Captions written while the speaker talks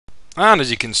And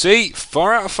as you can see,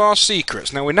 4 out of 4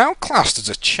 secrets. Now we're now classed as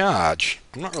a charge.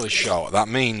 I'm not really sure what that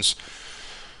means.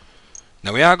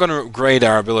 Now we are going to upgrade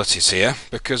our abilities here,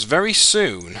 because very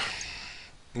soon,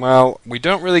 well, we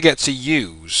don't really get to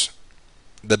use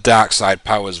the dark side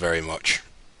powers very much.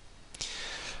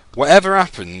 Whatever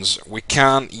happens, we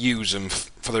can't use them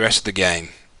for the rest of the game.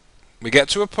 We get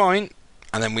to a point,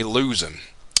 and then we lose them.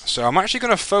 So I'm actually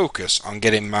going to focus on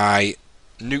getting my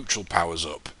neutral powers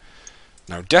up.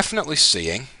 Now definitely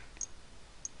seeing,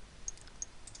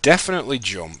 definitely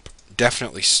jump,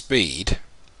 definitely speed.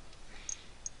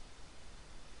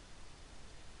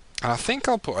 And I think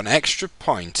I'll put an extra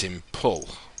point in pull.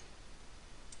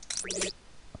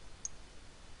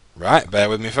 Right, bear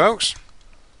with me folks.